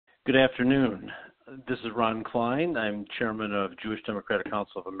Good afternoon. This is Ron Klein. I'm chairman of Jewish Democratic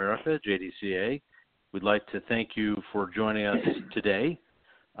Council of America, JDCA. We'd like to thank you for joining us today.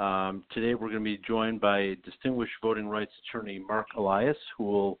 Today we're going to be joined by distinguished voting rights attorney Marc Elias, who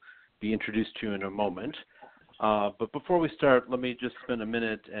will be introduced to you in a moment. But before we start, let me just spend a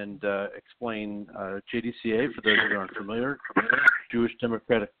minute and explain JDCA for those who aren't familiar. Jewish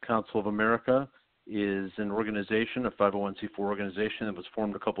Democratic Council of America is an organization, a 501c4 organization that was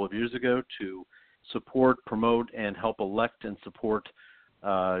formed a couple of years ago to support, promote, and help elect and support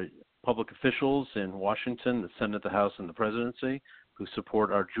public officials in Washington, the Senate, the House, and the presidency who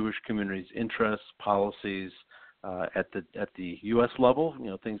support our Jewish community's interests, policies at the U.S. level,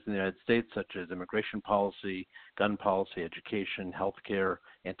 things in the United States such as immigration policy, gun policy, education, healthcare,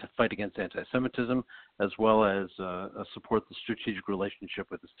 and to fight against anti-Semitism, as well as support the strategic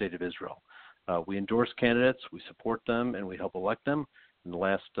relationship with the State of Israel. We endorse candidates, we support them, and we help elect them. In the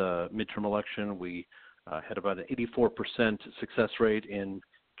last midterm election, we had about an 84% success rate in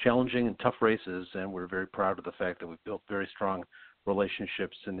challenging and tough races, and we're very proud of the fact that we've built very strong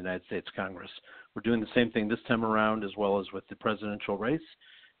relationships in the United States Congress. We're doing the same thing this time around as well as with the presidential race,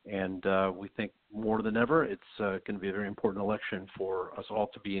 and we think more than ever it's going to be a very important election for us all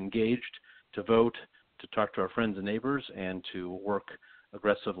to be engaged, to vote, to talk to our friends and neighbors, and to work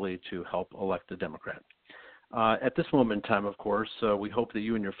aggressively to help elect a Democrat. At this moment in time, of course, we hope that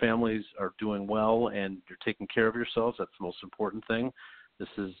you and your families are doing well and you're taking care of yourselves. That's the most important thing.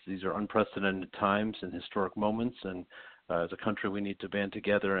 These are unprecedented times and historic moments, and as a country, we need to band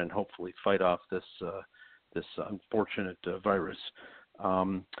together and hopefully fight off this unfortunate virus.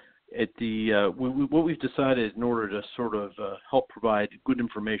 What we've decided in order to sort of help provide good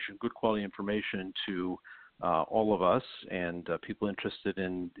information, good quality information to all of us and people interested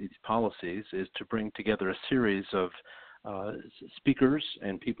in these policies is to bring together a series of speakers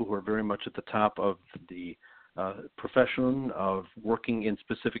and people who are very much at the top of the profession of working in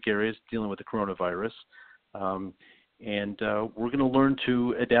specific areas dealing with the coronavirus. And we're going to learn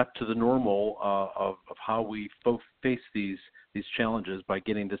to adapt to the normal of how we face these challenges by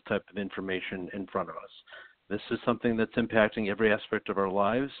getting this type of information in front of us. This is something that's impacting every aspect of our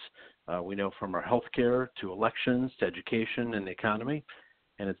lives. We know from our health care to elections to education and the economy.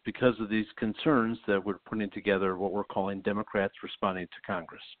 And it's because of these concerns that we're putting together what we're calling Democrats responding to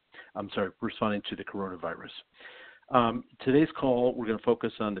the coronavirus. Today's call, we're going to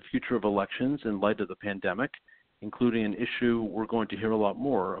focus on the future of elections in light of the pandemic, including an issue we're going to hear a lot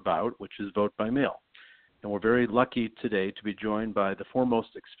more about, which is vote by mail. And we're very lucky today to be joined by the foremost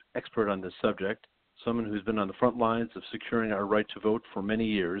expert on this subject, someone who's been on the front lines of securing our right to vote for many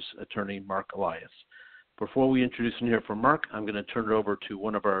years, attorney Marc Elias. Before we introduce and hear from Marc, I'm going to turn it over to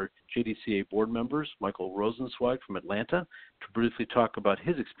one of our JDCA board members, Michael Rosenzweig from Atlanta, to briefly talk about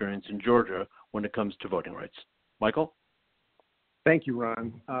his experience in Georgia when it comes to voting rights. Michael? Thank you,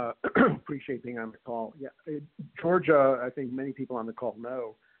 Ron. Appreciate being on the call. Yeah, Georgia, I think many people on the call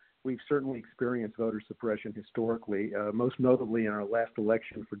know, we've certainly experienced voter suppression historically, most notably in our last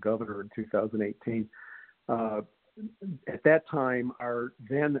election for governor in 2018. At that time, our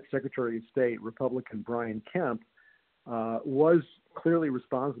then Secretary of State, Republican Brian Kemp, was clearly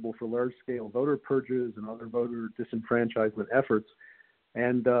responsible for large-scale voter purges and other voter disenfranchisement efforts.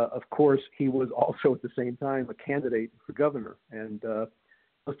 And, of course, he was also at the same time a candidate for governor. And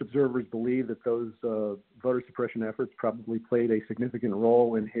most observers believe that those voter suppression efforts probably played a significant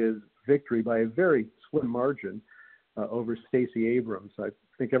role in his victory by a very slim margin over Stacey Abrams. I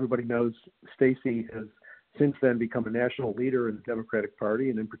think everybody knows Stacey has since then become a national leader in the Democratic Party,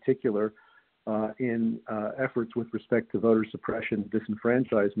 and in particular in efforts with respect to voter suppression and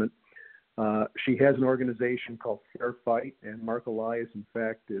disenfranchisement. She has an organization called Fair Fight, and Marc Elias, in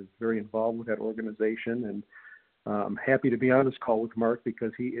fact, is very involved with that organization. And I'm happy to be on this call with Marc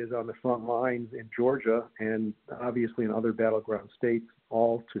because he is on the front lines in Georgia and obviously in other battleground states,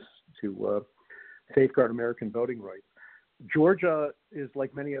 all to safeguard American voting rights. Georgia is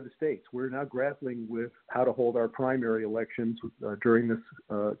like many other states. We're now grappling with how to hold our primary elections during this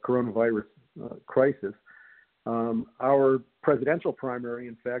coronavirus crisis. Our presidential primary,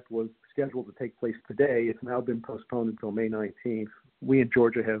 in fact, was scheduled to take place today. It's now been postponed until May 19th. We in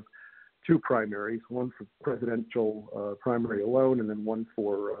Georgia have two primaries, one for presidential primary alone and then one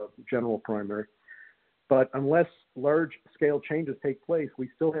for general primary. But unless large-scale changes take place, we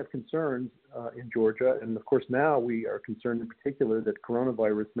still have concerns in Georgia. And, of course, now we are concerned in particular that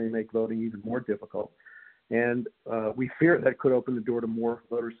coronavirus may make voting even more difficult. And we fear that could open the door to more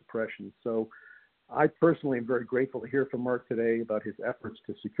voter suppression. So I personally am very grateful to hear from Marc today about his efforts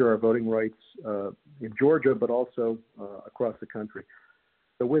to secure our voting rights in Georgia, but also across the country.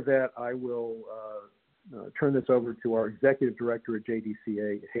 So with that, I will turn this over to our Executive Director at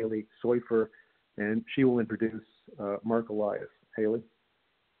JDCA, Haley Soifer, and she will introduce Marc Elias. Haley?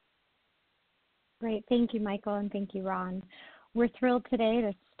 Great. Thank you, Michael, and thank you, Ron. We're thrilled today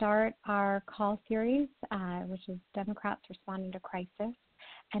to start our call series, which is Democrats Responding to Crisis,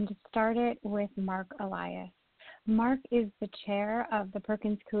 and to start it with Marc Elias. Marc is the chair of the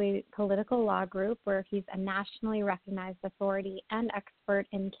Perkins Coie Political Law Group, where he's a nationally recognized authority and expert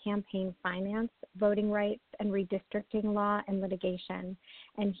in campaign finance, voting rights, and redistricting law and litigation.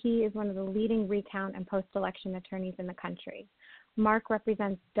 And he is one of the leading recount and post-election attorneys in the country. Marc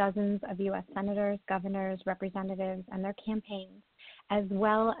represents dozens of U.S. senators, governors, representatives, and their campaigns, as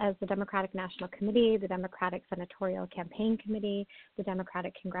well as the Democratic National Committee, the Democratic Senatorial Campaign Committee, the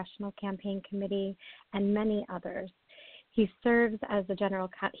Democratic Congressional Campaign Committee, and many others. He served as the general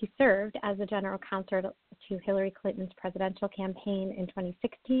counsel to Hillary Clinton's presidential campaign in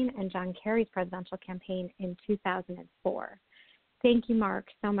 2016 and John Kerry's presidential campaign in 2004. Thank you, Marc,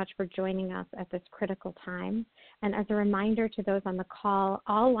 so much for joining us at this critical time. And as a reminder to those on the call,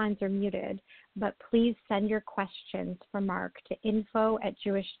 all lines are muted, but please send your questions for Marc to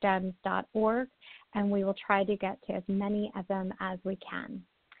info@jewishdems.org, and we will try to get to as many of them as we can.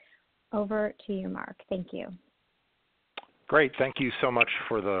 Over to you, Marc. Thank you. Great. Thank you so much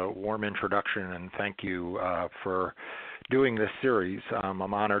for the warm introduction, and thank you for doing this series. I'm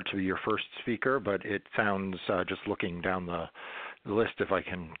honored to be your first speaker, but it sounds, just looking down the list, if I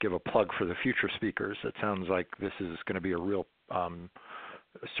can give a plug for the future speakers, it sounds like this is going to be a real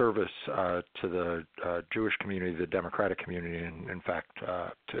service to the Jewish community, the Democratic community, and in fact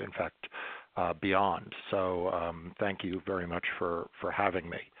beyond. So thank you very much for having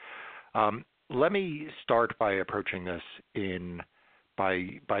me. Let me start by approaching this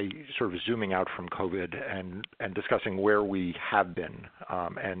by sort of zooming out from COVID and discussing where we have been,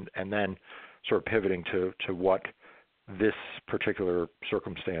 and then sort of pivoting to what this particular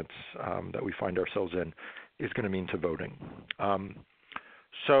circumstance that we find ourselves in is going to mean to voting.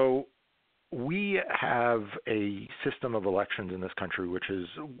 So we have a system of elections in this country which is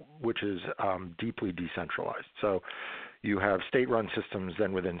deeply decentralized. So you have state-run systems,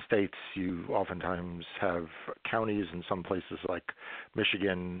 then within states you oftentimes have counties. In some places like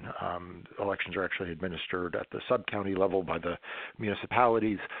Michigan, elections are actually administered at the sub-county level by the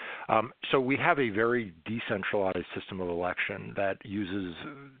municipalities. So we have a very decentralized system of election that uses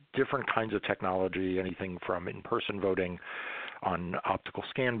different kinds of technology, anything from in-person voting on optical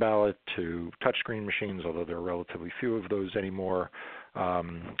scan ballot to touchscreen machines, although there are relatively few of those anymore,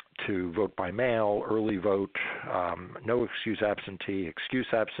 to vote by mail, early vote, no excuse absentee,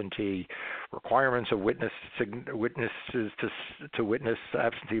 excuse absentee, requirements of witnesses to witness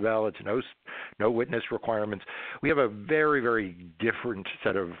absentee ballots, no witness requirements. We have a very, very different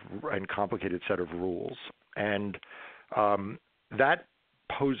set of and complicated set of rules, and that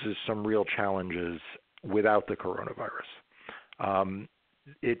poses some real challenges without the coronavirus.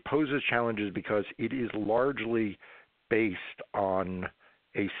 It poses challenges because it is largely based on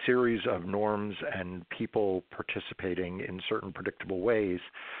a series of norms and people participating in certain predictable ways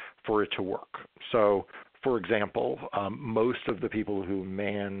for it to work. So, for example, most of the people who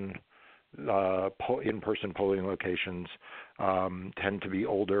man in-person polling locations tend to be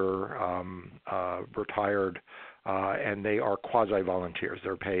older, retired, and they are quasi-volunteers.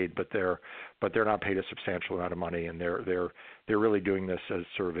 They're paid, but they're not paid a substantial amount of money, and they're really doing this as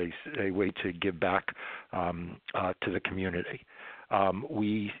sort of a way to give back to the community.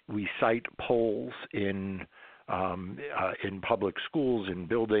 We cite polls in public schools, in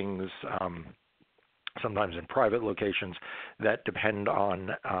buildings, sometimes in private locations that depend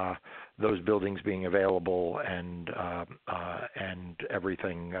on those buildings being available and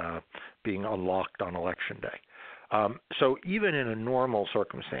everything being unlocked on Election Day. So even in a normal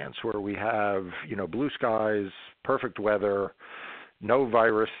circumstance where we have, blue skies, perfect weather, no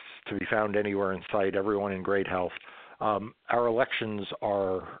virus to be found anywhere in sight, everyone in great health, our elections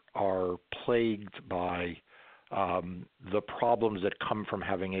are plagued by the problems that come from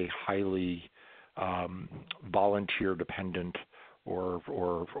having a highly volunteer-dependent or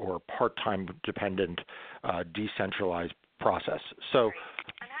part-time dependent decentralized process. So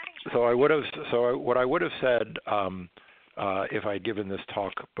what I would have said if I'd given this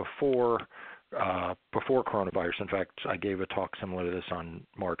talk before coronavirus, in fact, I gave a talk similar to this on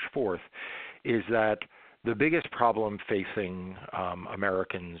March 4th, is that the biggest problem facing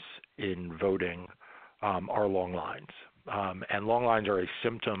Americans in voting are long lines. And long lines are a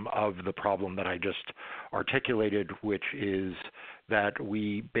symptom of the problem that I just articulated, which is that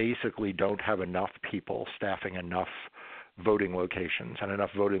we basically don't have enough people staffing enough voting locations and enough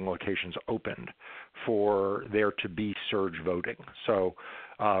voting locations opened for there to be surge voting. So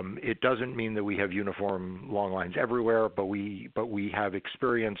it doesn't mean that we have uniform long lines everywhere, but we have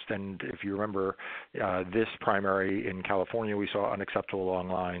experienced, and if you remember this primary in California, we saw unacceptable long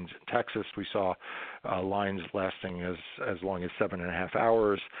lines. In Texas, we saw lines lasting as long as 7.5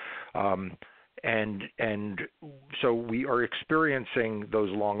 hours. And so we are experiencing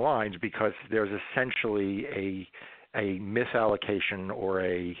those long lines because there's essentially a misallocation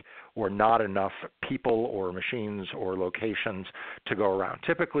or not enough people or machines or locations to go around.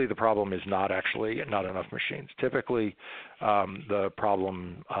 Typically, the problem is not actually not enough machines. Typically, the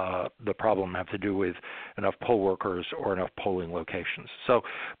problem have to do with enough poll workers or enough polling locations. So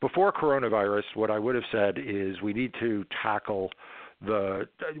before coronavirus, what I would have said is we need to tackle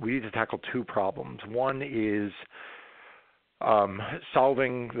two problems. One is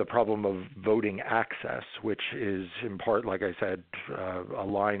solving the problem of voting access, which is in part, like I said, a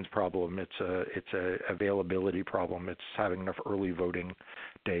lines problem. It's a availability problem. It's having enough early voting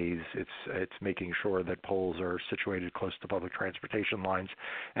days. It's making sure that polls are situated close to public transportation lines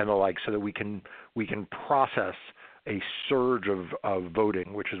and the like, so that we can process a surge of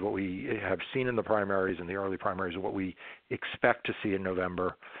voting, which is what we have seen in the primaries and the early primaries, and what we expect to see in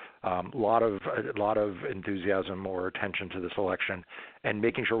November. A lot of enthusiasm or attention to this election, and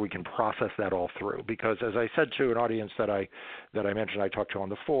making sure we can process that all through. Because as I said to an audience that I mentioned I talked to on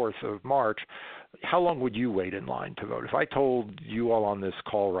the 4th of March, how long would you wait in line to vote? If I told you all on this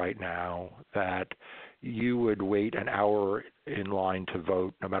call right now that you would wait an hour in line to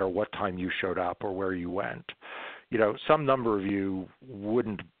vote no matter what time you showed up or where you went, some number of you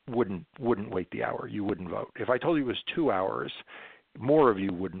wouldn't wait the hour. You wouldn't vote. If I told you it was 2 hours, more of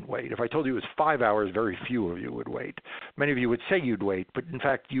you wouldn't wait. If I told you it was 5 hours, very few of you would wait. Many of you would say you'd wait, but in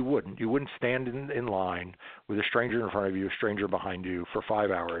fact you wouldn't. You wouldn't stand in line with a stranger in front of you, a stranger behind you for 5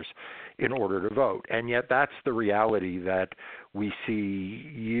 hours in order to vote. And yet that's the reality that we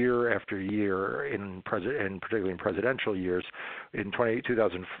see year after year, and particularly in presidential years. In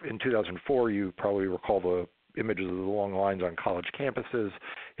 2004, you probably recall the images of the long lines on college campuses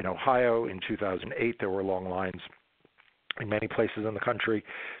in Ohio. In 2008, there were long lines in many places in the country.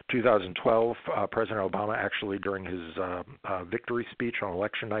 2012, President Obama actually, during his victory speech on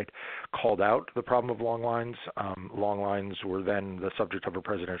election night, called out the problem of long lines. Long lines were then the subject of a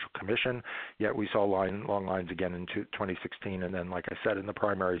presidential commission, yet we saw long lines again in 2016, and then, like I said, in the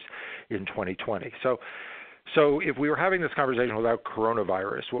primaries in 2020. So if we were having this conversation without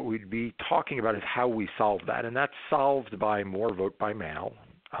coronavirus, what we'd be talking about is how we solve that, and that's solved by more vote by mail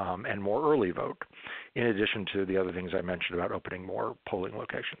and more early vote, in addition to the other things I mentioned about opening more polling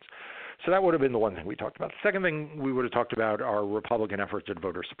locations. So that would have been the one thing we talked about. The second thing we would have talked about are Republican efforts at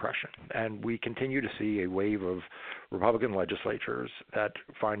voter suppression. And we continue to see a wave of Republican legislatures that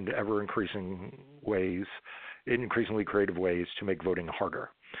find increasingly creative ways to make voting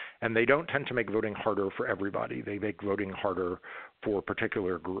harder. And they don't tend to make voting harder for everybody. They make voting harder for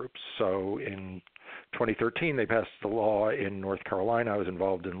particular groups. So in 2013, they passed a law in North Carolina I was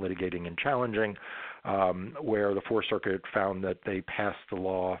involved in litigating and challenging, where the Fourth Circuit found that they passed the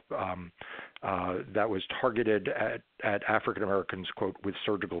law that was targeted at African Americans, quote, with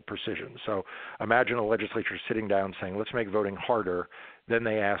surgical precision. So imagine a legislature sitting down saying, let's make voting harder. Then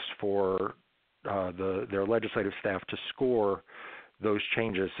they asked for their legislative staff to score those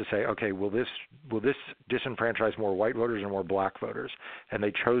changes to say, okay, will this disenfranchise more white voters or more black voters? And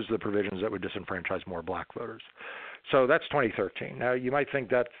they chose the provisions that would disenfranchise more black voters. So that's 2013. Now, you might think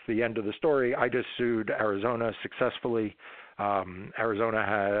that's the end of the story. I just sued Arizona successfully. Arizona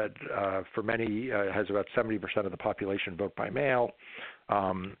had, for many, has about 70% of the population vote by mail.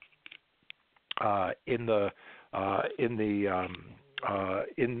 In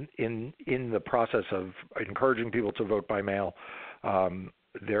the process of encouraging people to vote by mail,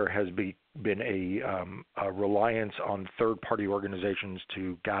 there has been a reliance on third-party organizations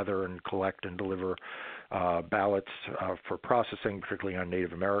to gather and collect and deliver ballots for processing, particularly on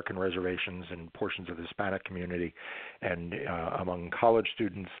Native American reservations and portions of the Hispanic community and among college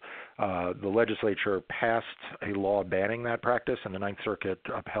students. The legislature passed a law banning that practice, and the Ninth Circuit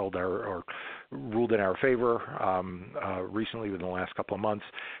upheld or ruled in our favor recently within the last couple of months,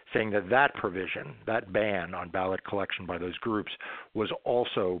 saying that provision, that ban on ballot collection by those groups, was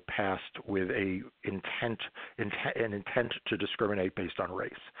also passed with an intent to discriminate based on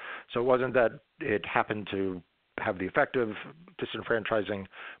race. So it wasn't that it happened to have the effect of disenfranchising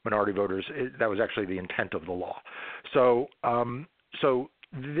minority voters. That was actually the intent of the law. So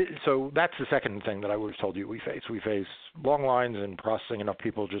So that's the second thing that I would have told you we face. We face long lines and processing enough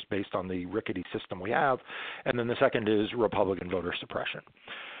people just based on the rickety system we have. And then the second is Republican voter suppression.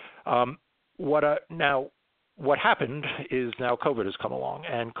 What happened is now COVID has come along,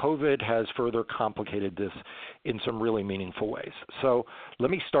 and COVID has further complicated this in some really meaningful ways. So let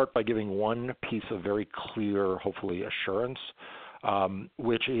me start by giving one piece of very clear, hopefully, assurance,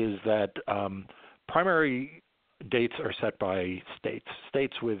 which is that primary dates are set by states.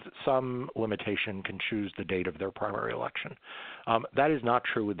 States with some limitation can choose the date of their primary election. That is not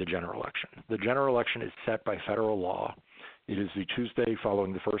true with the general election. The general election is set by federal law. It is the Tuesday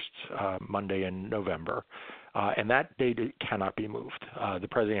following the first Monday in November, and that date cannot be moved. The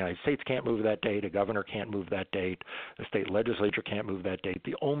President of the United States can't move that date. A governor can't move that date. The state legislature can't move that date.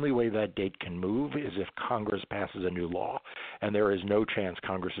 The only way that date can move is if Congress passes a new law, and there is no chance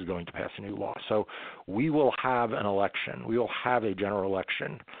Congress is going to pass a new law. So we will have an election. We will have a general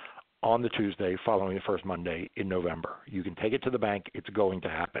election on the Tuesday following the first Monday in November. You can take it to the bank. It's going to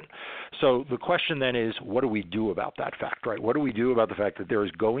happen. So the question then is, what do we do about that fact, right? What do we do about the fact that there is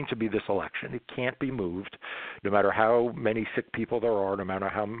going to be this election? It can't be moved, no matter how many sick people there are, no matter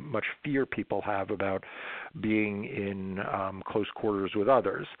how much fear people have about being in close quarters with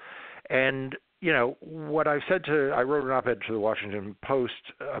others. And what I've said I wrote an op-ed to the Washington Post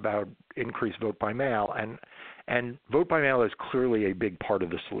about increased vote by mail, and vote by mail is clearly a big part of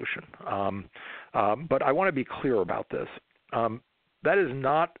the solution. But I want to be clear about this. That is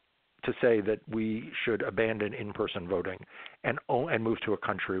not to say that we should abandon in-person voting and move to a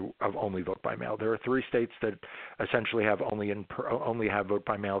country of only vote by mail. There are 3 states that essentially have only have vote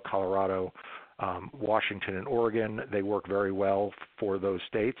by mail: Colorado, Washington, and Oregon. They work very well for those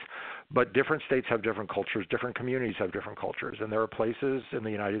states, but different states have different cultures, different communities have different cultures, and there are places in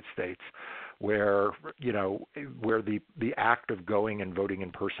the United States where the act of going and voting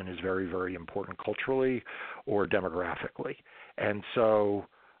in person is very, very important culturally or demographically. And so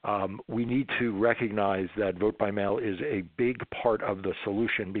we need to recognize that vote by mail is a big part of the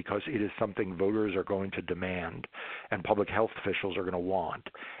solution because it is something voters are going to demand and public health officials are going to want.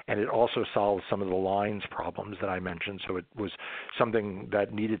 And it also solves some of the lines problems that I mentioned. So it was something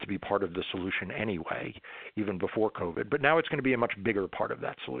that needed to be part of the solution anyway, even before COVID. But now it's going to be a much bigger part of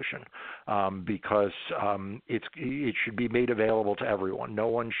that solution because it should be made available to everyone. No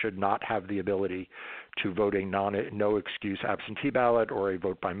one should not have the ability to vote a no excuse absentee ballot or a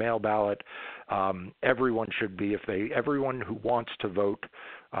vote by mail ballot. Everyone should be, everyone who wants to vote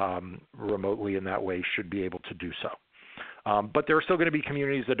remotely in that way should be able to do so. But there are still going to be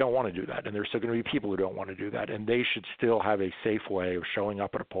communities that don't want to do that, and there are still going to be people who don't want to do that, and they should still have a safe way of showing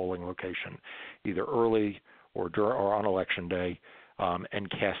up at a polling location, either early or on election day, and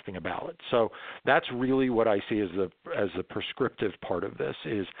casting a ballot. So that's really what I see as the prescriptive part of this,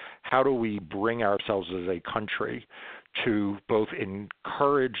 is how do we bring ourselves as a country to both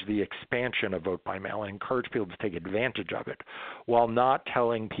encourage the expansion of vote by mail and encourage people to take advantage of it, while not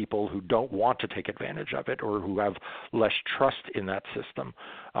telling people who don't want to take advantage of it or who have less trust in that system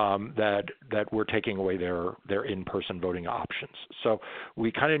that we're taking away their in-person voting options. So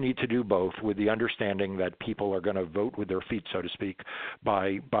we kind of need to do both, with the understanding that people are going to vote with their feet, so to speak,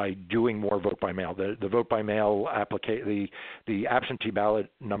 by doing more vote by mail. The vote by mail the absentee ballot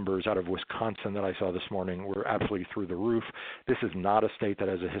numbers out of Wisconsin that I saw this morning were absolutely through the roof. This is not a state that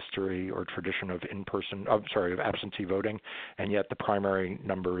has a history or tradition of of absentee voting, and yet the primary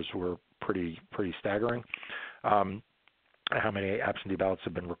numbers were pretty staggering. How many absentee ballots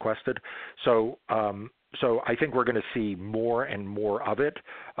have been requested? So I think we're going to see more and more of it,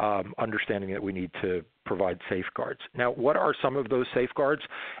 understanding that we need to provide safeguards. Now, what are some of those safeguards?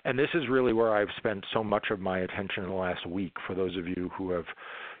 And this is really where I've spent so much of my attention in the last week. For those of you who have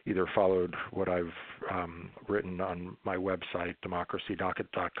either followed what I've written on my website,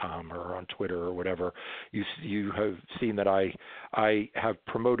 democracydocket.com, or on Twitter or whatever, you have seen that I have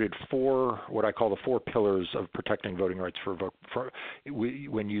promoted what I call the 4 pillars of protecting voting rights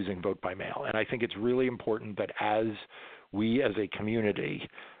when using vote by mail. And I think it's really important that as we as a community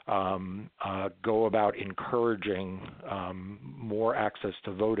go about encouraging more access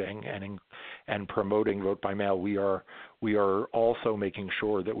to voting and promoting vote by mail, we are also making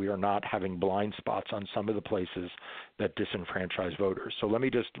sure that we are not having blind spots on some of the places that disenfranchise voters. So let me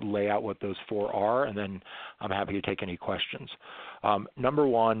just lay out what those 4 are, and then I'm happy to take any questions. Number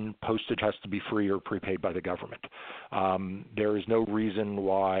 1, postage has to be free or prepaid by the government. There is no reason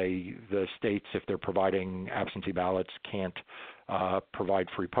why the states, if they're providing absentee ballots, can't provide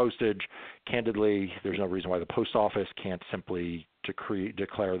free postage. Candidly, there's no reason why the post office can't simply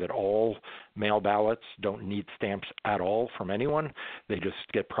declare that all mail ballots don't need stamps at all from anyone. They just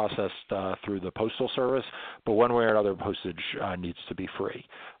get processed through the Postal Service, but one way or another, postage needs to be free.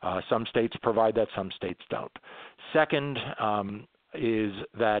 Some states provide that, some states don't. Second, is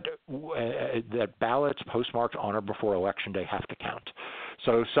that ballots postmarked on or before Election Day have to count.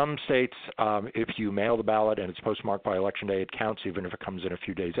 So some states, if you mail the ballot and it's postmarked by Election Day, it counts even if it comes in a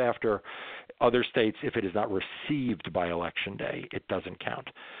few days after. Other states, if it is not received by Election Day, it doesn't count.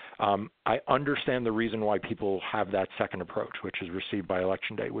 I understand the reason why people have that second approach, which is received by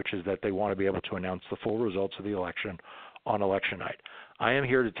Election Day, which is that they want to be able to announce the full results of the election on Election night. I am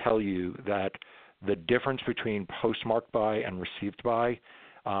here to tell you that the difference between postmarked by and received by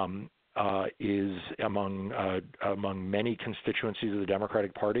is among many constituencies of the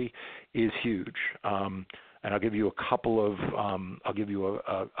Democratic Party is huge. And I'll give you a couple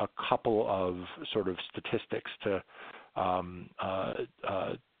of sort of statistics to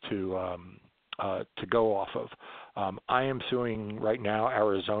go off of. I am suing right now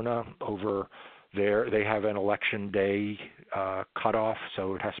Arizona over they have an Election Day cutoff,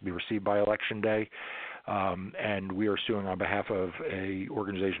 so it has to be received by Election Day. And we are suing on behalf of a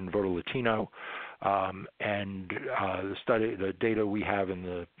organization, Voto Latino. And the data we have in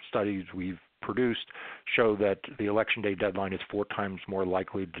the studies we've produced show that the Election Day deadline is 4 times more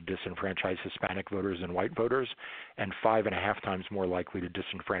likely to disenfranchise Hispanic voters than white voters, and 5.5 times more likely to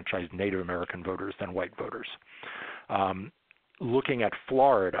disenfranchise Native American voters than white voters. Looking at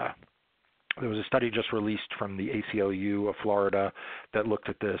Florida, there was a study just released from the ACLU of Florida that looked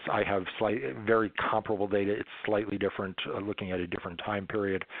at this. I have very comparable data. It's slightly different, looking at a different time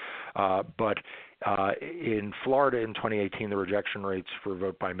period. But in Florida in 2018, the rejection rates for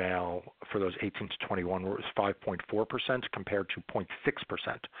vote by mail for those 18 to 21 was 5.4% compared to 0.6%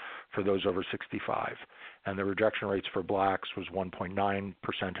 for those over 65. And the rejection rates for blacks was 1.9% and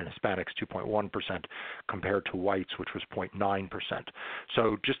Hispanics 2.1% compared to whites, which was 0.9%.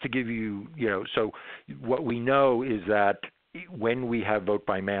 So just to give you, so what we know is that when we have vote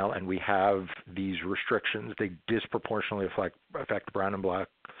by mail and we have these restrictions, they disproportionately affect brown and black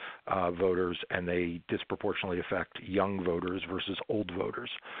voters, and they disproportionately affect young voters versus old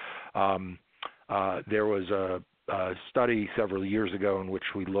voters. There was a study several years ago in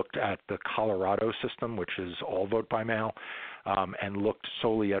which we looked at the Colorado system, which is all vote by mail, and looked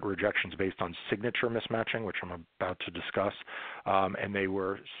solely at rejections based on signature mismatching, which I'm about to discuss. And they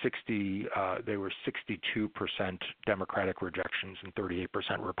were 62% Democratic rejections and 38%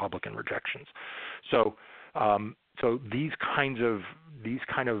 Republican rejections. So these kind of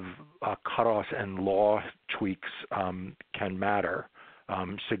cutoffs and law tweaks can matter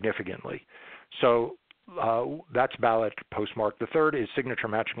significantly. So that's ballot postmark. The third is signature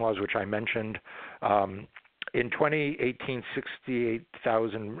matching laws, which I mentioned. In 2018,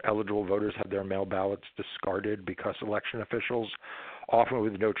 68,000 eligible voters had their mail ballots discarded because election officials, often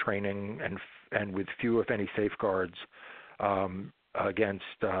with no training and with few, if any, safeguards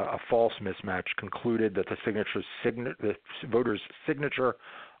against a false mismatch, concluded that the voter's signature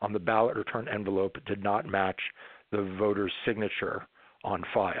on the ballot return envelope did not match the voter's signature on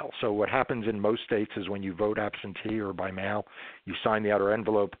file. So what happens in most states is when you vote absentee or by mail, you sign the outer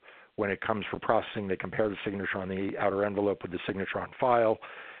envelope. When it comes for processing, they compare the signature on the outer envelope with the signature on file.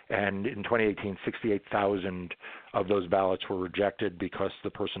 And in 2018, 68,000 of those ballots were rejected because the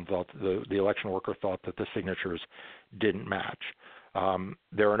person thought, the election worker thought that the signatures didn't match.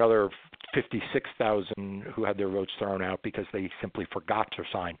 There are another 56,000 who had their votes thrown out because they simply forgot to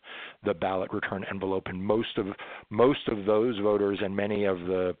sign the ballot return envelope, and most of those voters and many of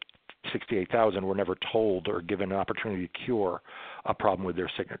the 68,000 were never told or given an opportunity to cure a problem with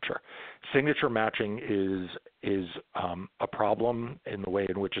their signature. Signature matching is a problem in the way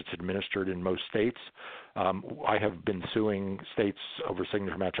in which it's administered in most states. I have been suing states over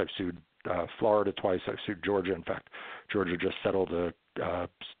signature match. I've sued Florida twice. I've sued Georgia. In fact, Georgia just settled a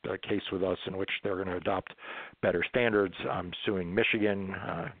case with us in which they're going to adopt better standards. I'm suing Michigan.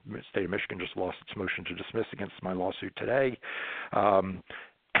 The state of Michigan just lost its motion to dismiss against my lawsuit today.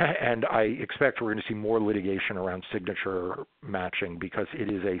 And I expect we're going to see more litigation around signature matching because it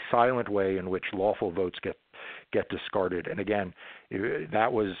is a silent way in which lawful votes get discarded. And again,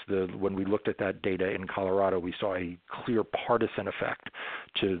 that was when we looked at that data in Colorado, we saw a clear partisan effect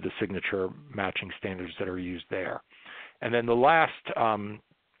to the signature matching standards that are used there. And then the last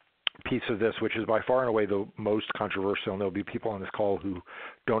piece of this, which is by far and away the most controversial, and there'll be people on this call who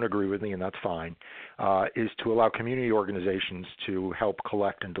don't agree with me, and that's fine, is to allow community organizations to help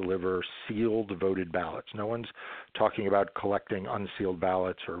collect and deliver sealed voted ballots. No one's talking about collecting unsealed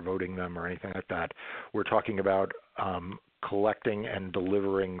ballots or voting them or anything like that. We're talking about collecting and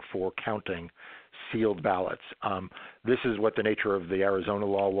delivering for counting sealed ballots. This is what the nature of the Arizona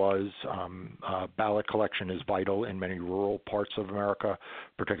law was. Ballot collection is vital in many rural parts of America,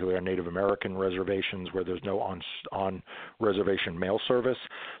 particularly on Native American reservations where there's no on-reservation mail service.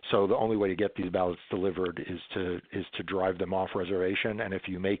 So the only way to get these ballots delivered is to drive them off reservation. And if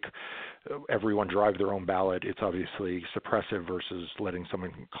you make everyone drive their own ballot, it's obviously suppressive versus letting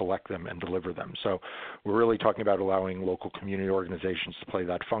someone collect them and deliver them. So we're really talking about allowing local community organizations to play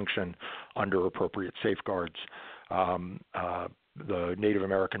that function under appropriate safeguards. The Native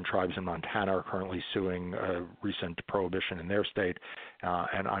American tribes in Montana are currently suing a recent prohibition in their state,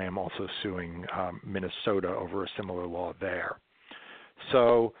 and I am also suing Minnesota over a similar law there.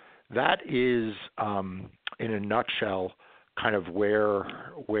 So that is, in a nutshell, kind of where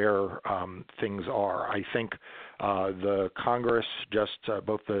things are. I think the Congress, just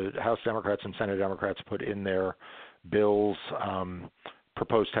both the House Democrats and Senate Democrats, put in their bills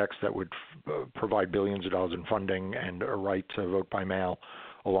proposed text that would provide billions of dollars in funding and a right to vote by mail,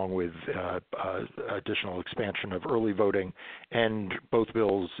 along with additional expansion of early voting. And both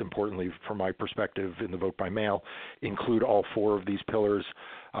bills, importantly from my perspective in the vote by mail, include all four of these pillars.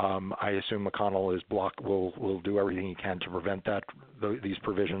 I assume McConnell will do everything he can to prevent these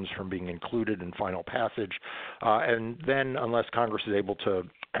provisions from being included in final passage. And then, unless Congress is able to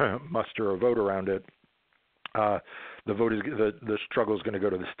muster a vote around it, the struggle is going to go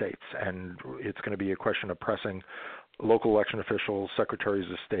to the states, and it's going to be a question of pressing local election officials, secretaries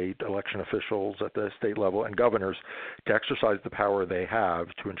of state, election officials at the state level, and governors to exercise the power they have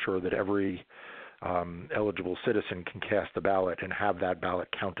to ensure that every eligible citizen can cast a ballot and have that ballot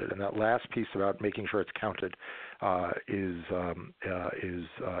counted. And that last piece about making sure it's counted is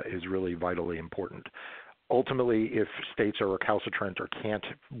really vitally important. Ultimately, if states are recalcitrant or can't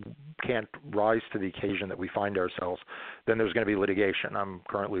rise to the occasion that we find ourselves, then there's going to be litigation. I'm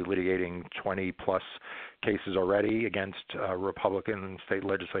currently litigating 20-plus cases already against Republican state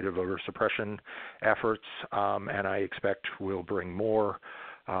legislative voter suppression efforts, and I expect we'll bring more.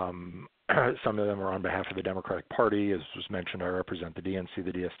 Some of them are on behalf of the Democratic Party. As was mentioned, I represent the DNC,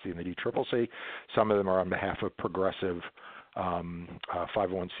 the DSC, and the DCCC. Some of them are on behalf of progressive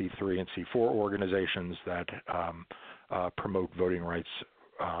 501c3 and C4 organizations that promote voting rights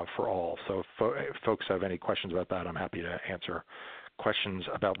for all. So if folks have any questions about that, I'm happy to answer questions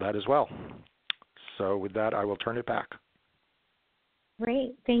about that as well. So with that, I will turn it back.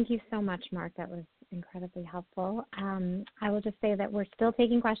 Great. Thank you so much, Mark. That was incredibly helpful. I will just say that we're still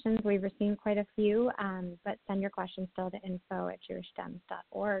taking questions. We've received quite a few, but send your questions still to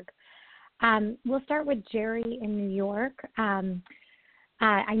info@jewishdems.org. We'll start with Jerry in New York.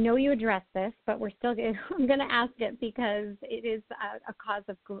 I know you addressed this, but I'm going to ask it because it is a cause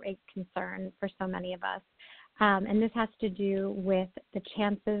of great concern for so many of us. And this has to do with the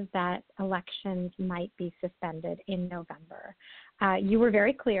chances that elections might be suspended in November. You were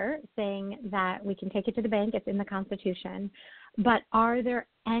very clear saying that we can take it to the bank, it's in the Constitution, but are there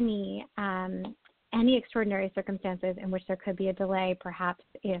any extraordinary circumstances in which there could be a delay, perhaps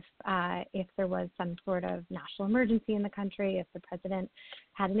if there was some sort of national emergency in the country, if the president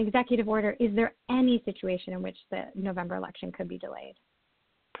had an executive order? Is there any situation in which the November election could be delayed?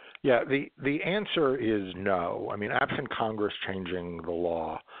 Yeah, the answer is no. I mean, absent Congress changing the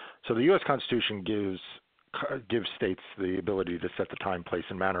law. So the U.S. Constitution gives states the ability to set the time, place,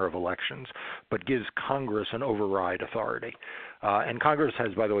 and manner of elections, but gives Congress an override authority. And Congress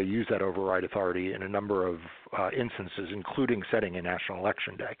has, by the way, used that override authority in a number of instances, including setting a national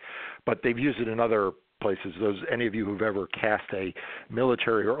election day. But they've used it in other places. Any of you who've ever cast a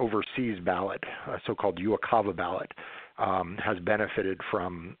military or overseas ballot, a so-called UOCAVA ballot, has benefited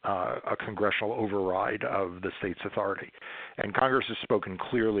from a congressional override of the state's authority. And Congress has spoken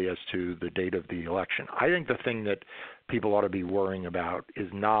clearly as to the date of the election. I think the thing that people ought to be worrying about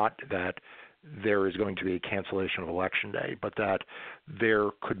is not that there is going to be a cancellation of Election Day, but that there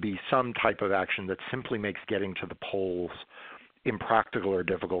could be some type of action that simply makes getting to the polls impractical or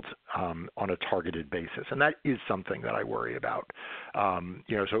difficult on a targeted basis. And that is something that I worry about.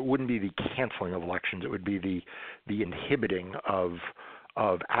 So it wouldn't be the canceling of elections, it would be the inhibiting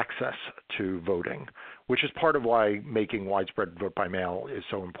of access to voting, which is part of why making widespread vote by mail is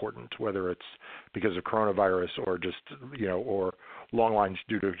so important, whether it's because of coronavirus or just, or long lines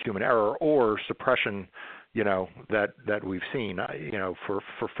due to human error or suppression that we've seen.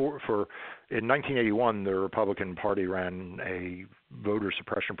 For in 1981, the Republican Party ran a voter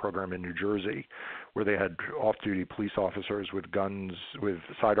suppression program in New Jersey, where they had off-duty police officers with guns, with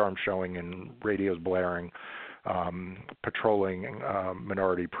sidearms showing and radios blaring, patrolling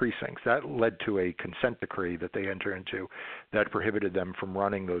minority precincts. That led to a consent decree that they entered into that prohibited them from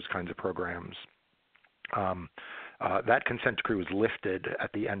running those kinds of programs. That consent decree was lifted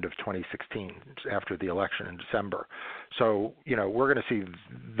at the end of 2016 after the election in December. So, we're going to see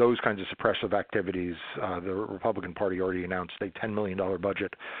those kinds of suppressive activities. The Republican Party already announced a $10 million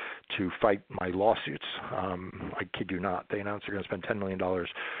budget to fight my lawsuits. I kid you not. They announced they're going to spend $10 million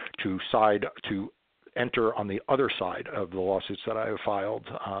to enter on the other side of the lawsuits that I have filed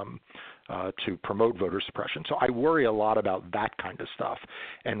to promote voter suppression. So I worry a lot about that kind of stuff,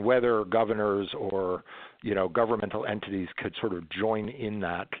 and whether governors or governmental entities could sort of join in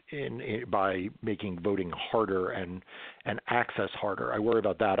that by making voting harder and access harder. I worry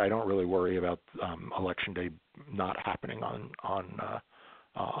about that. I don't really worry about election day not happening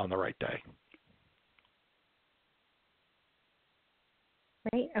on the right day.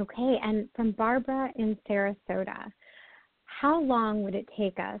 Great. Okay. And from Barbara in Sarasota, how long would it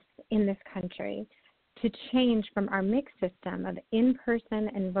take us in this country to change from our mixed system of in-person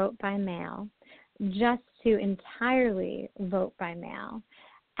and vote by mail just to entirely vote by mail?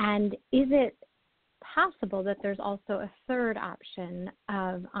 And is it possible that there's also a third option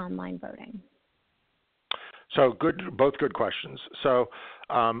of online voting? So both good questions. So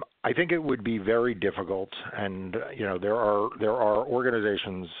I think it would be very difficult, and there are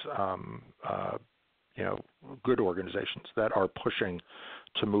organizations, good organizations that are pushing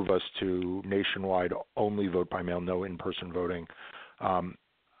to move us to nationwide only vote by mail, no in-person voting.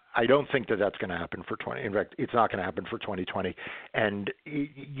 I don't think that that's going to happen for 20. In fact, it's not going to happen for 2020, and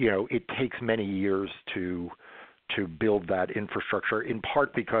it takes many years to build that infrastructure. In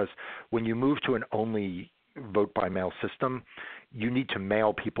part because when you move to an only vote by mail system, you need to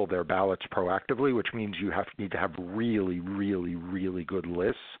mail people their ballots proactively, which means you need to have really, really, really good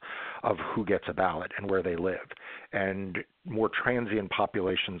lists of who gets a ballot and where they live. And more transient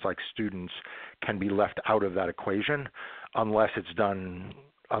populations like students can be left out of that equation unless it's done.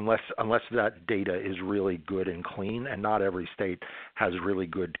 Unless that data is really good and clean, and not every state has really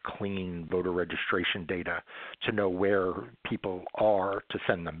good, clean voter registration data to know where people are to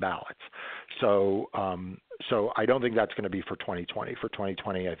send them ballots. So I don't think that's going to be for 2020. For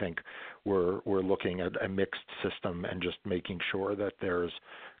 2020, I think we're looking at a mixed system and just making sure that there's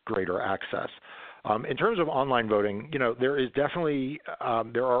greater access. In terms of online voting, there is definitely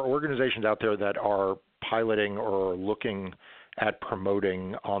there are organizations out there that are piloting or looking at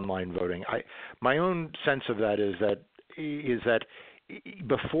promoting online voting. My own sense of that is that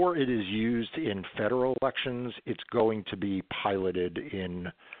before it is used in federal elections, it's going to be piloted in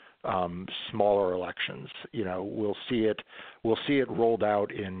smaller elections. We'll see it rolled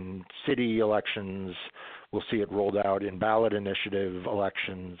out in city elections. We'll see it rolled out in ballot initiative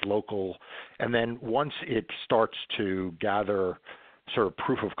elections, local, and then once it starts to gather sort of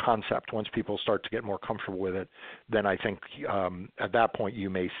proof of concept, once people start to get more comfortable with it, then I think at that point you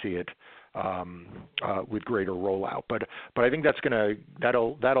may see it with greater rollout. But I think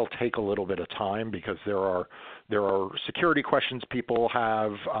that'll take a little bit of time because there are security questions people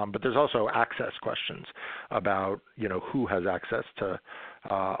have, but there's also access questions about who has access to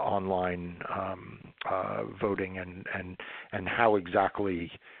online voting and how exactly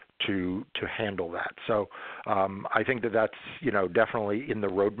to handle that. So I think that's definitely in the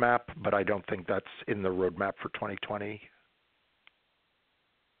roadmap, but I don't think that's in the roadmap for 2020.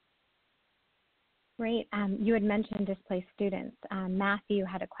 Great. You had mentioned displaced students. Matthew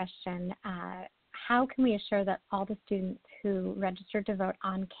had a question. How can we assure that all the students who registered to vote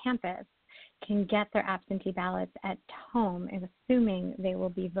on campus can get their absentee ballots at home, assuming they will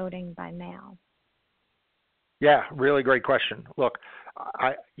be voting by mail? Yeah, really great question. Look,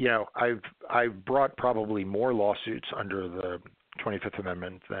 I've brought probably more lawsuits under the 25th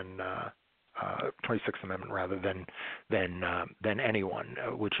Amendment than 26th Amendment rather than anyone,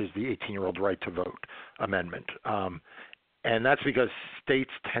 which is the 18-year-old right to vote amendment. And that's because states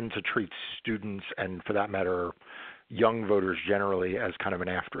tend to treat students, and for that matter, young voters generally, as kind of an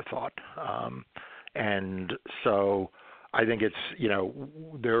afterthought. And so I think it's,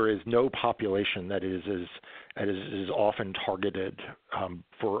 there is no population that is often targeted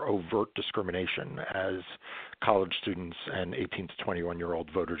for overt discrimination as college students and 18 to 21-year-old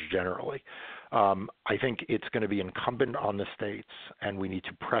voters generally. I think it's going to be incumbent on the states, and we need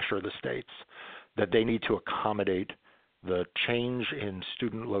to pressure the states that they need to accommodate the change in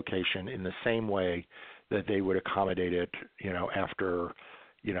student location in the same way that they would accommodate it, after,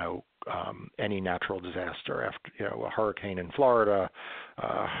 any natural disaster, after, a hurricane in Florida,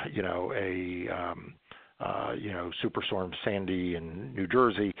 Superstorm Sandy in New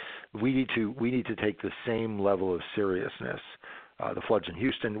Jersey. We need to take the same level of seriousness. The floods in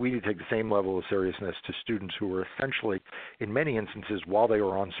Houston, we need to take the same level of seriousness to students who were essentially, in many instances, while they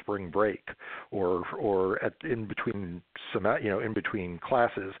were on spring break or in between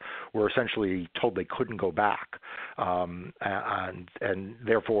classes, were essentially told they couldn't go back, and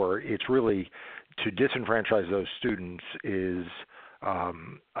therefore it's really, to disenfranchise those students is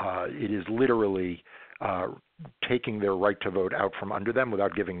it is literally taking their right to vote out from under them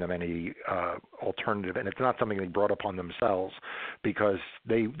without giving them any alternative. And it's not something they brought upon themselves, because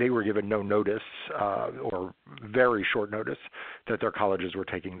they were given no notice or very short notice that their colleges were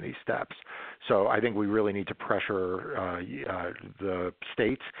taking these steps. So I think we really need to pressure the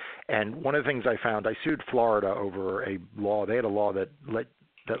states. And one of the things I found, I sued Florida over a law. They had a law that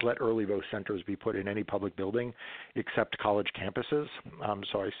let early vote centers be put in any public building except college campuses.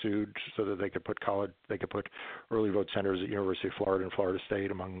 So I sued so that they could put early vote centers at University of Florida and Florida State,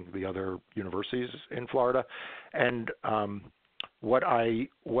 among the other universities in Florida. And what I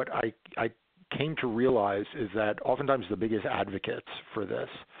came to realize is that oftentimes the biggest advocates for this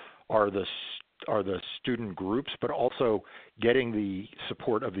are the student groups, but also getting the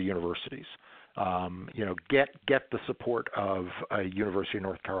support of the universities. Get the support of a University of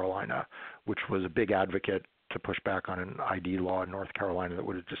North Carolina, which was a big advocate to push back on an ID law in North Carolina that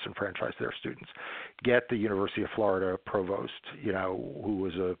would have disenfranchised their students. Get the University of Florida provost, who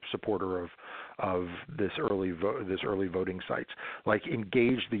was a supporter of this early voting sites. Like,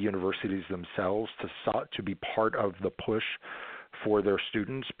 engage the universities themselves to be part of the push for their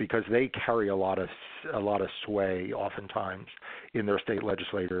students, because they carry a lot of sway oftentimes in their state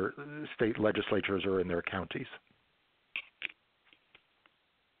legislatures or in their counties.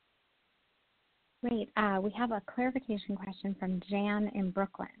 Great. We have a clarification question from Jan in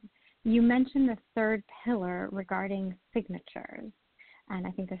Brooklyn. You mentioned the third pillar regarding signatures, and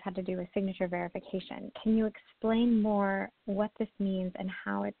I think this had to do with signature verification. Can you explain more what this means and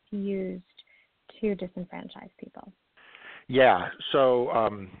how it's used to disenfranchise people? Yeah, so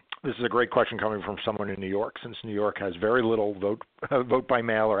this is a great question coming from someone in New York, since New York has very little vote by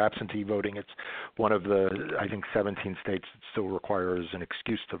mail or absentee voting. It's one of the, I think, 17 states that still requires an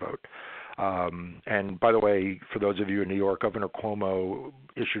excuse to vote. And by the way, for those of you in New York, Governor Cuomo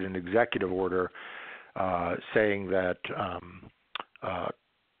issued an executive order saying that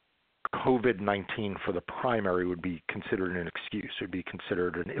COVID-19 for the primary would be considered an excuse. It would be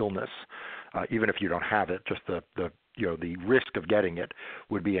considered an illness, even if you don't have it. Just the risk of getting it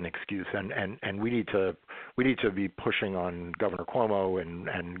would be an excuse. And we need to be pushing on Governor Cuomo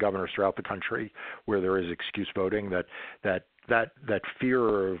and governors throughout the country where there is excuse voting, that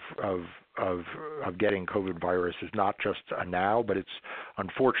fear of getting COVID virus is not just a now, but it's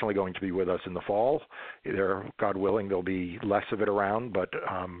unfortunately going to be with us in the fall. God willing, there'll be less of it around, but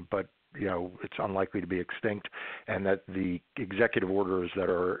it's unlikely to be extinct, and that the executive orders that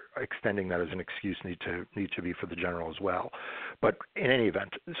are extending that as an excuse need to be for the general as well. But in any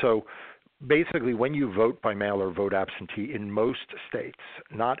event, so basically, when you vote by mail or vote absentee in most states,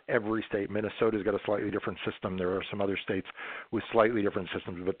 not every state, Minnesota's got a slightly different system. There are some other states with slightly different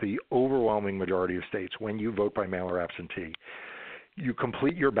systems, but the overwhelming majority of states, when you vote by mail or absentee, you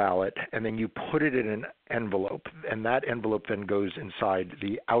complete your ballot and then you put it in an envelope, and that envelope then goes inside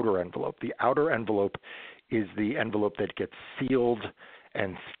the outer envelope. The outer envelope is the envelope that gets sealed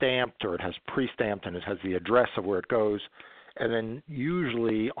and stamped, or it has pre-stamped and it has the address of where it goes. And then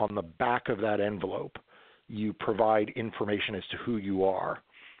usually on the back of that envelope, you provide information as to who you are,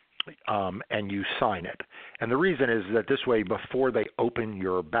 and you sign it. And the reason is that this way, before they open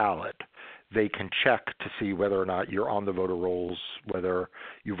your ballot, they can check to see whether or not you're on the voter rolls, whether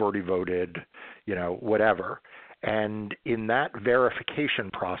you've already voted, whatever. And in that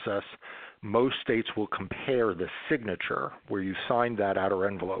verification process, most states will compare the signature where you signed that outer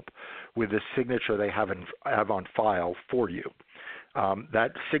envelope with the signature they have on file for you.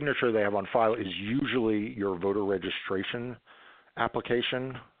 That signature they have on file is usually your voter registration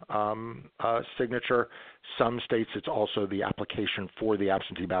application signature. Some states, it's also the application for the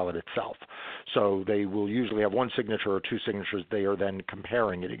absentee ballot itself. So they will usually have one signature or two signatures they are then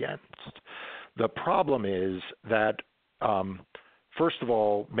comparing it against. The problem is that, first of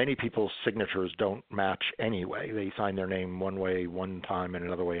all, many people's signatures don't match anyway. They sign their name one way one time and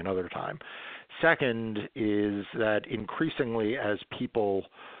another way another time. Second is that increasingly, as people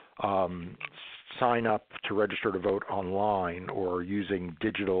sign up to register to vote online or using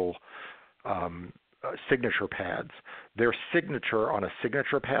digital signature pads, their signature on a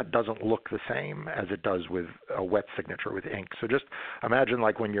signature pad doesn't look the same as it does with a wet signature with ink. So just imagine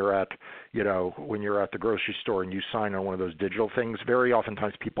like when you're at the grocery store and you sign on one of those digital things, very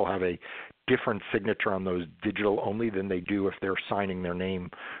oftentimes people have a different signature on those digital only than they do if they're signing their name,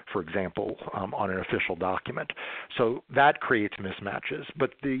 for example, on an official document. So that creates mismatches.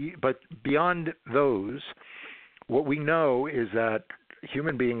 But beyond those, what we know is that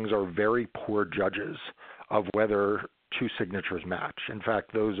human beings are very poor judges of whether two signatures match. In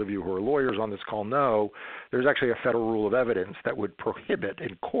fact, those of you who are lawyers on this call know there's actually a federal rule of evidence that would prohibit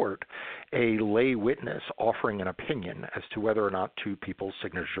in court a lay witness offering an opinion as to whether or not two people's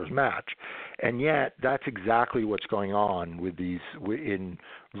signatures match. And yet, that's exactly what's going on with these in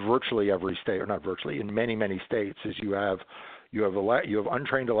virtually every state, or not virtually, in many, many states, is you have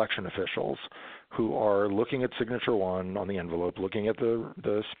untrained election officials who are looking at signature one on the envelope, looking at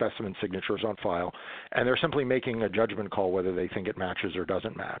the specimen signatures on file, and they're simply making a judgment call whether they think it matches or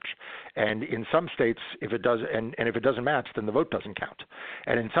doesn't match. And in some states, if it does, and if it doesn't match, then the vote doesn't count.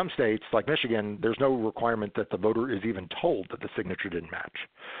 And in some states, like Michigan, there's no requirement that the voter is even told that the signature didn't match.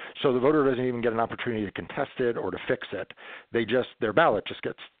 So the voter doesn't even get an opportunity to contest it or to fix it. Their ballot just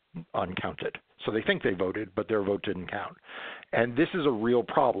gets uncounted. So they think they voted, but their vote didn't count. And this is a real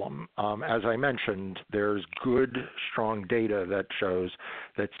problem. As I mentioned, there's good, strong data that shows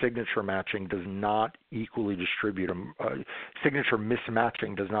that signature matching does not equally distribute, signature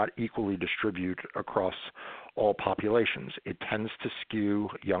mismatching does not equally distribute across all populations. It tends to skew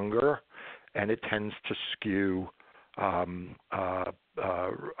younger, and it tends to skew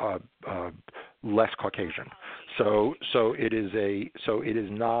less Caucasian. So it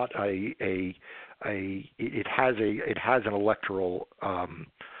has an electoral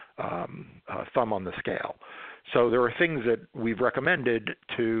thumb on the scale. So there are things that we've recommended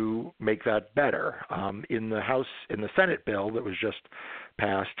to make that better. In the Senate bill that was just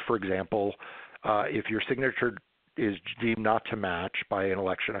passed, for example, if your signature is deemed not to match by an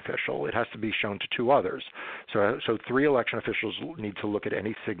election official, it has to be shown to two others. So 3 election officials need to look at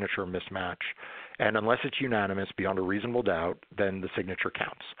any signature mismatch, and unless it's unanimous beyond a reasonable doubt, then the signature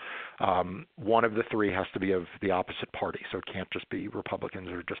counts. One of the 3 has to be of the opposite party, so it can't just be Republicans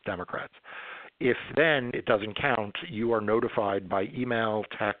or just Democrats. If then it doesn't count, you are notified by email,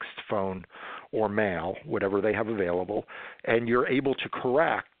 text, phone, or mail, whatever they have available, and you're able to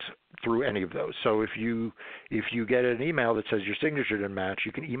correct through any of those. So if you get an email that says your signature didn't match,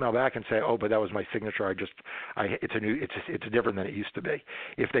 you can email back and say, oh, but that was my signature. It's different than it used to be.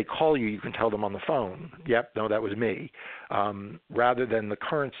 If they call you, you can tell them on the phone, yep, no, that was me. Rather than the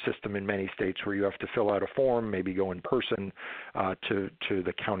current system in many states where you have to fill out a form, maybe go in person to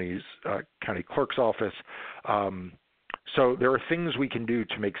the county clerk's office. So there are things we can do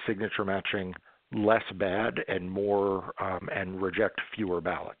to make signature matching less bad and more and reject fewer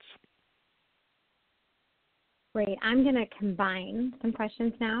ballots. Great. I'm going to combine some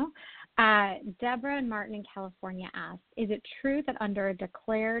questions now. Deborah and Martin in California asked, is it true that under a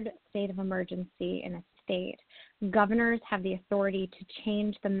declared state of emergency in a state, governors have the authority to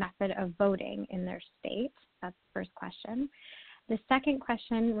change the method of voting in their state? That's the first question. The second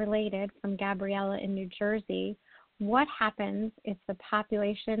question, related, from Gabriella in New Jersey, what happens if the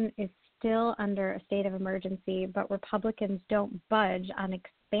population is still under a state of emergency, but Republicans don't budge on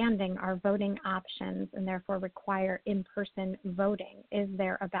expanding our voting options and therefore require in-person voting? Is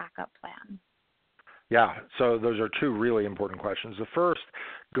there a backup plan? Yeah, so those are 2 really important questions. The first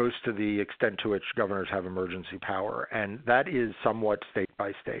goes to the extent to which governors have emergency power, and that is somewhat state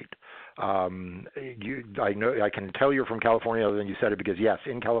by state. I can tell you're from California other than you said it because, yes,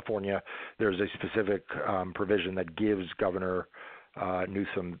 in California there's a specific provision that gives Governor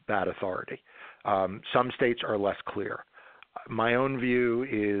Newsom that authority. Some states are less clear. My own view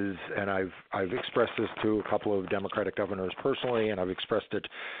is, and I've expressed this to a couple of Democratic governors personally, and I've expressed it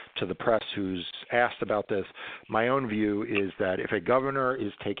to the press who's asked about this. My own view is that if a governor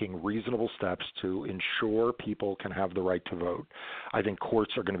is taking reasonable steps to ensure people can have the right to vote, I think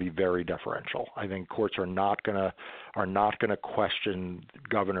courts are going to be very deferential. I think courts are not going to question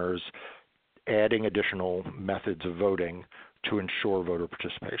governors adding additional methods of voting to ensure voter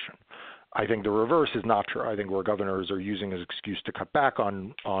participation. I think the reverse is not true. I think where governors are using as an excuse to cut back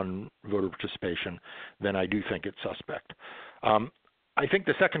on voter participation, then I do think it's suspect. I think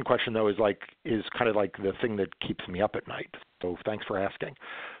the second question, though, is kind of like the thing that keeps me up at night. So thanks for asking.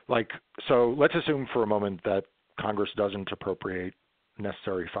 So let's assume for a moment that Congress doesn't appropriate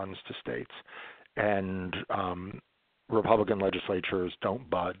necessary funds to states, and Republican legislatures don't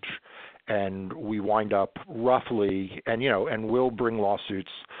budge, and we wind up roughly, and we'll bring lawsuits,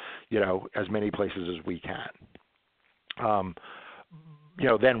 as many places as we can.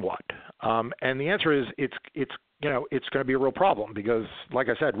 Then what? And the answer is it's going to be a real problem because, like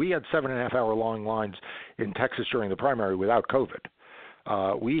I said, we had 7.5-hour long lines in Texas during the primary without COVID.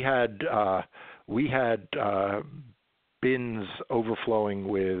 We had bins overflowing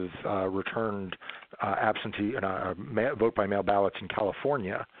with returned absentee vote by mail ballots in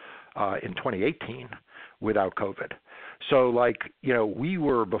California in 2018 without COVID. So, we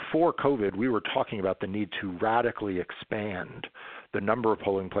were, before COVID, we were talking about the need to radically expand the number of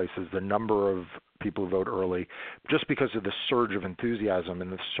polling places, the number of people who vote early, just because of the surge of enthusiasm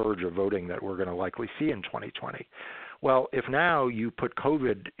and the surge of voting that we're going to likely see in 2020. Well, if now you put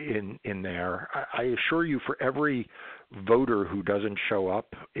COVID in there, I assure you, for every voter who doesn't show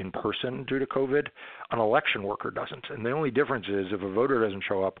up in person due to COVID, an election worker doesn't. And the only difference is if a voter doesn't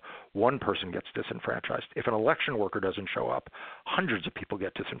show up, one person gets disenfranchised. If an election worker doesn't show up, hundreds of people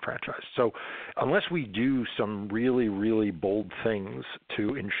get disenfranchised. So unless we do some really, really bold things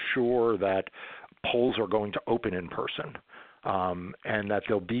to ensure that polls are going to open in person, and that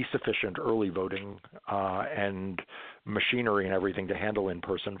there'll be sufficient early voting and machinery and everything to handle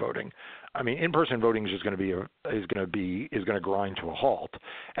in-person voting. I mean, in-person voting is going to grind to a halt.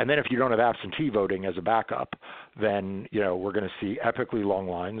 And then if you don't have absentee voting as a backup, then we're going to see epically long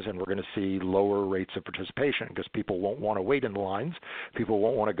lines, and we're going to see lower rates of participation because people won't want to wait in the lines. People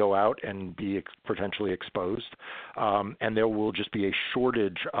won't want to go out and be potentially exposed, and there will just be a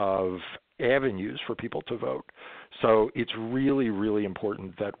shortage of avenues for people to vote. So it's really, really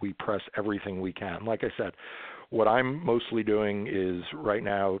important that we press everything we can. Like I said, what I'm mostly doing is right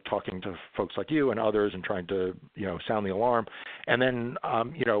now talking to folks like you and others and trying to, sound the alarm. And then,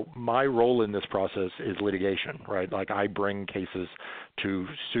 my role in this process is litigation, right? Like I bring cases to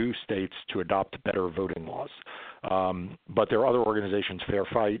sue states to adopt better voting laws. But there are other organizations, Fair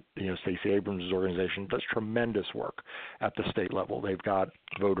Fight, Stacey Abrams' organization does tremendous work at the state level. They've got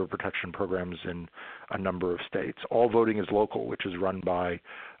voter protection programs in a number of states. All Voting is Local, which is run by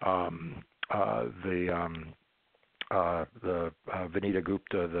the Vanita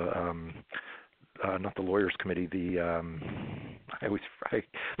Gupta, not the Lawyers Committee, the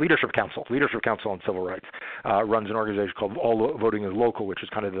Leadership Council on Civil Rights, runs an organization called All Voting is Local, which is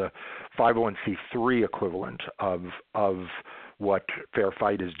kind of the 501c3 equivalent of what Fair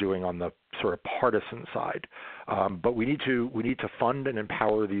Fight is doing on the sort of partisan side. But we need to fund and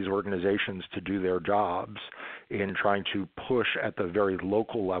empower these organizations to do their jobs in trying to push at the very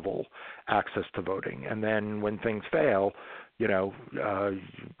local level access to voting. And then when things fail, we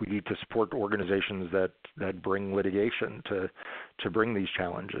need to support organizations that bring litigation to bring these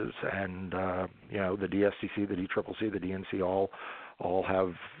challenges. And the DSCC, the DCCC, the DNC all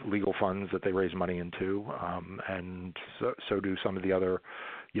have legal funds that they raise money into, and so do some of the other,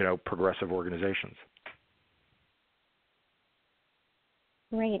 progressive organizations.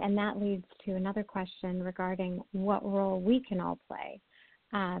 Great, and that leads to another question regarding what role we can all play.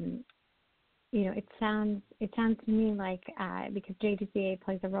 It sounds to me like because JDCA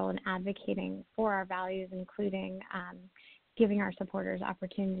plays a role in advocating for our values, including giving our supporters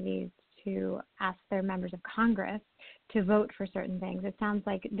opportunities to ask their members of Congress to vote for certain things. It sounds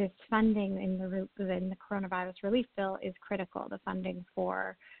like this funding in the coronavirus relief bill is critical, the funding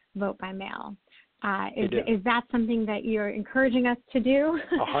for vote by mail. Is that something that you're encouraging us to do?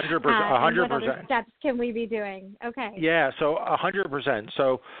 100%. What other steps can we be doing? Okay. Yeah, so 100%.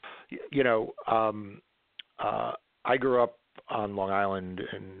 So, I grew up on Long Island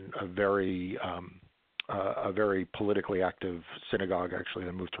in a very politically active synagogue, actually,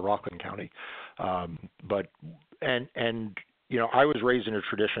 that moved to Rockland County. I was raised in a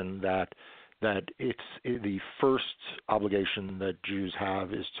tradition that it's the first obligation that Jews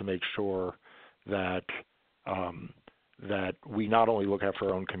have is to make sure that we not only look after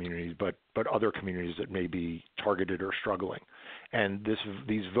our own communities, but other communities that may be targeted or struggling. And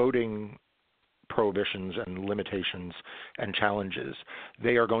these voting prohibitions and limitations and challenges,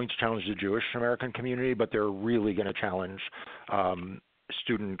 they are going to challenge the Jewish American community, but they're really going to challenge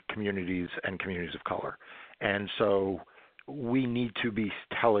student communities and communities of color. And so we need to be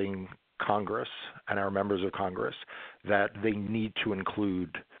telling Congress and our members of Congress that they need to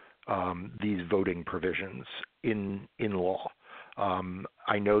include these voting provisions in law.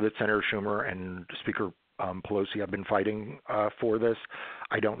 I know that Senator Schumer and Speaker Pelosi have been fighting for this.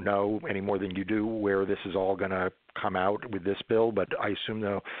 I don't know any more than you do where this is all going to come out with this bill, but I assume,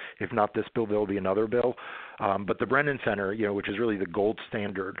 though, if not this bill, there'll be another bill. But the Brennan Center, which is really the gold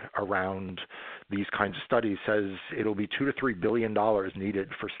standard around these kinds of studies, says it'll be $2 to $3 billion needed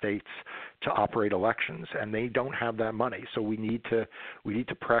for states to operate elections, and they don't have that money. So we need to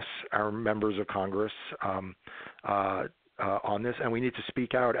press our members of Congress on this, and we need to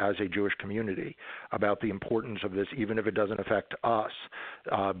speak out as a Jewish community about the importance of this, even if it doesn't affect us,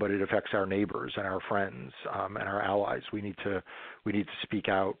 but it affects our neighbors and our friends and our allies. We need to speak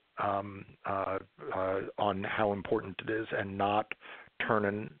out on how important it is, and not turn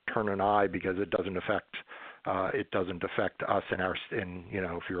an eye because it doesn't affect us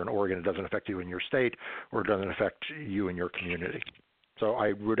if you're in Oregon, it doesn't affect you in your state, or it doesn't affect you in your community. So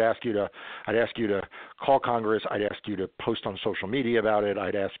I'd ask you to call Congress. I'd ask you to post on social media about it.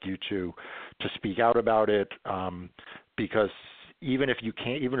 I'd ask you to speak out about it, because even if we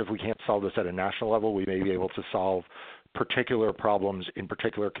can't solve this at a national level, we may be able to solve particular problems in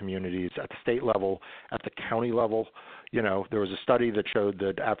particular communities at the state level, at the county level. There was a study that showed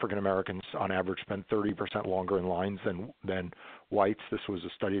that African Americans on average spend 30% longer in lines than whites. This was a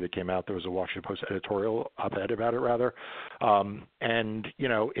study that came out. There was a Washington Post editorial op-ed about it, rather. There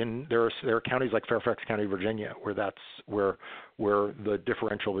are counties like Fairfax County, Virginia, where the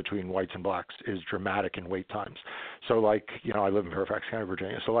differential between whites and blacks is dramatic in wait times. So I live in Fairfax County,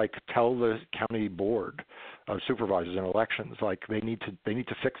 Virginia. So tell the county board of supervisors in elections, they need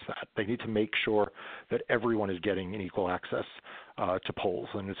to fix that. They need to make sure that everyone is getting an equal access to polls,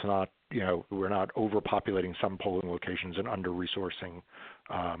 and it's not, we're not overpopulating some polling locations and under-resourcing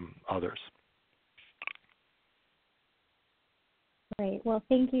others. Great. Well,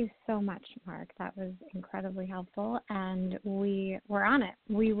 thank you so much, Mark. That was incredibly helpful, and we're on it.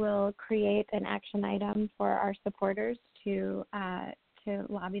 We will create an action item for our supporters to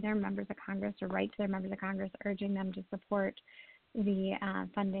lobby their members of Congress, or write to their members of Congress, urging them to support the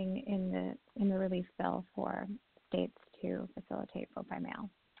funding in the relief bill for states to facilitate vote by mail.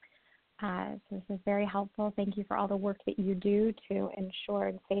 So this is very helpful. Thank you for all the work that you do to ensure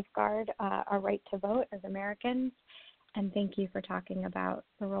and safeguard our right to vote as Americans. And thank you for talking about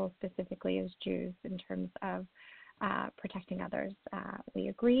the role specifically as Jews in terms of protecting others. We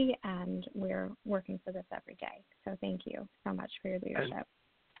agree, and we're working for this every day. So thank you so much for your leadership.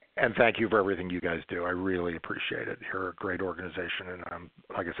 And thank you for everything you guys do. I really appreciate it. You're a great organization, and I'm,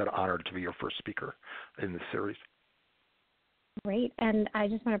 like I said, honored to be your first speaker in this series. Great. And I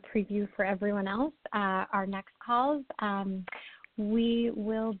just want to preview for everyone else our next calls. We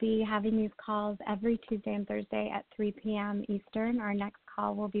will be having these calls every Tuesday and Thursday at 3 p.m. Eastern. Our next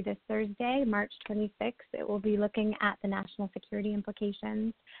call will be this Thursday, March 26th. It will be looking at the national security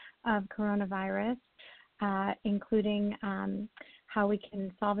implications of coronavirus, including how we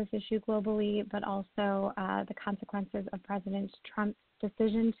can solve this issue globally, but also the consequences of President Trump's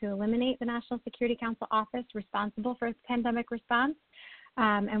decision to eliminate the National Security Council office responsible for its pandemic response.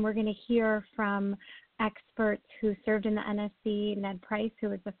 And we're going to hear from experts who served in the NSC, Ned Price, who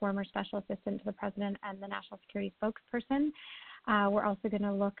was the former special assistant to the president and the national security spokesperson. We're also going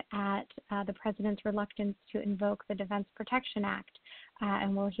to look at the president's reluctance to invoke the Defense Protection Act,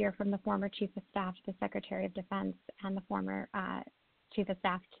 and we'll hear from the former chief of staff to the Secretary of Defense and the former chief of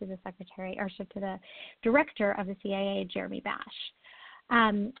staff to the to the director of the CIA, Jeremy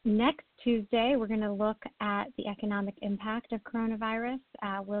Bash. Next Tuesday, we're going to look at the economic impact of coronavirus.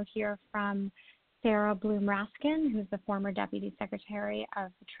 We'll hear from Sarah Bloom-Raskin, who's the former Deputy Secretary of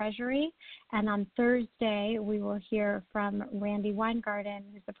the Treasury. And on Thursday, we will hear from Randy Weingarten,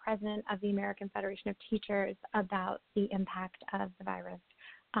 who's the president of the American Federation of Teachers, about the impact of the virus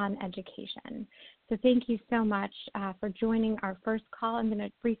on education. So thank you so much for joining our first call. I'm going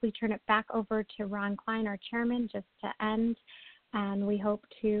to briefly turn it back over to Ron Klein, our chairman, just to end. And we hope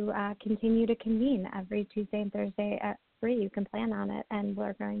to continue to convene every Tuesday and Thursday at 3. You can plan on it, and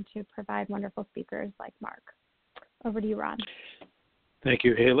we're going to provide wonderful speakers like Mark. Over to you, Ron. Thank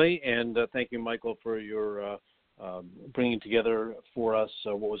you, Haley, and thank you, Michael, for your bringing together for us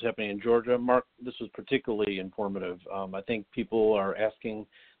what was happening in Georgia. Mark, this was particularly informative. I think people are asking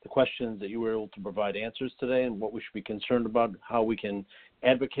the questions that you were able to provide answers today, and what we should be concerned about, how we can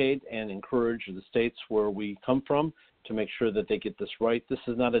advocate and encourage the states where we come from to make sure that they get this right. This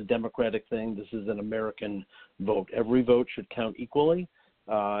is not a Democratic thing. This is an American vote. Every vote should count equally,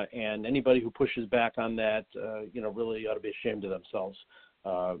 and anybody who pushes back on that, really ought to be ashamed of themselves,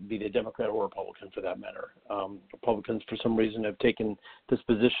 be they Democrat or Republican for that matter. Republicans, for some reason, have taken this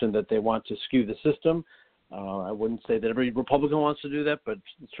position that they want to skew the system. I wouldn't say that every Republican wants to do that, but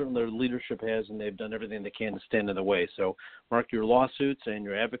certainly their leadership has, and they've done everything they can to stand in the way. So, Mark, your lawsuits and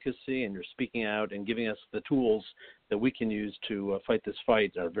your advocacy and your speaking out and giving us the tools that we can use to fight this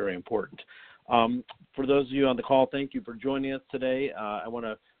fight are very important. For those of you on the call, thank you for joining us today. I want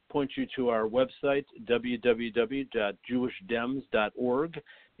to point you to our website, www.jewishdems.org.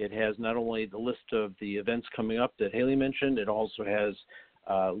 It has not only the list of the events coming up that Haley mentioned, it also has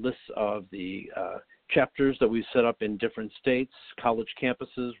lists of the chapters that we've set up in different states, college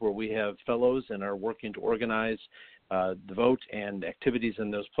campuses where we have fellows and are working to organize the vote and activities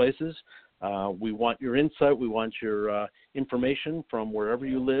in those places. We want your insight. We want your information from wherever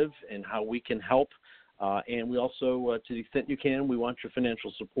you live and how we can help. And we also, to the extent you can, we want your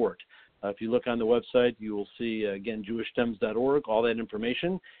financial support. If you look on the website, you will see, again, jewishdems.org, all that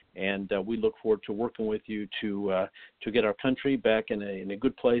information. And we look forward to working with you to get our country back in a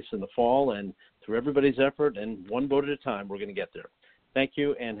good place in the fall. And through everybody's effort and one vote at a time, we're going to get there. Thank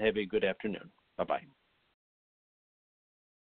you and have a good afternoon. Bye-bye.